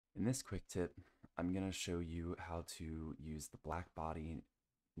In this quick tip, I'm going to show you how to use the Blackbody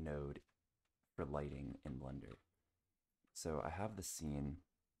node for lighting in Blender. So I have the scene,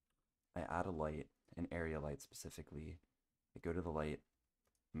 I add a light, an area light specifically. I go to the light,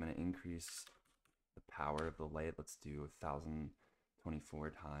 I'm going to increase the power of the light. Let's do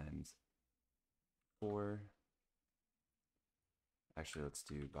 1024 times 4. Actually, let's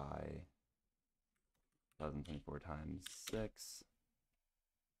do by 1024 times 6.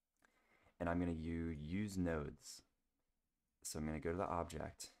 And I'm going to use nodes. So I'm going to go to the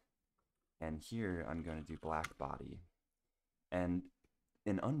object, and here I'm going to do Blackbody. And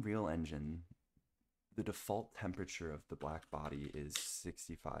in Unreal Engine, the default temperature of the Blackbody is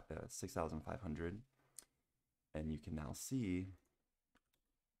 6,500. And you can now see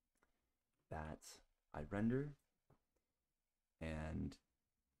that I render, and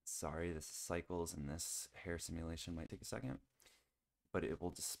sorry, this is cycles and this hair simulation might take a second, but it will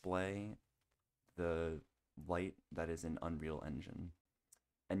display the light that is in Unreal Engine.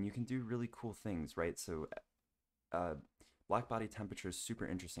 And you can do really cool things, right? So Blackbody temperature is super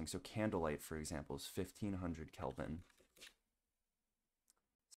interesting. So candlelight, for example, is 1500 Kelvin.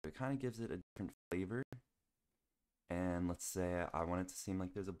 So it kind of gives it a different flavor. And let's say I want it to seem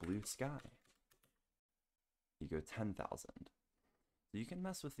like there's a blue sky. You go 10,000. So you can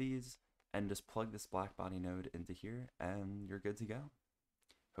mess with these and just plug this Blackbody node into here and you're good to go.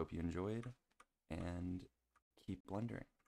 Hope you enjoyed and keep blendering.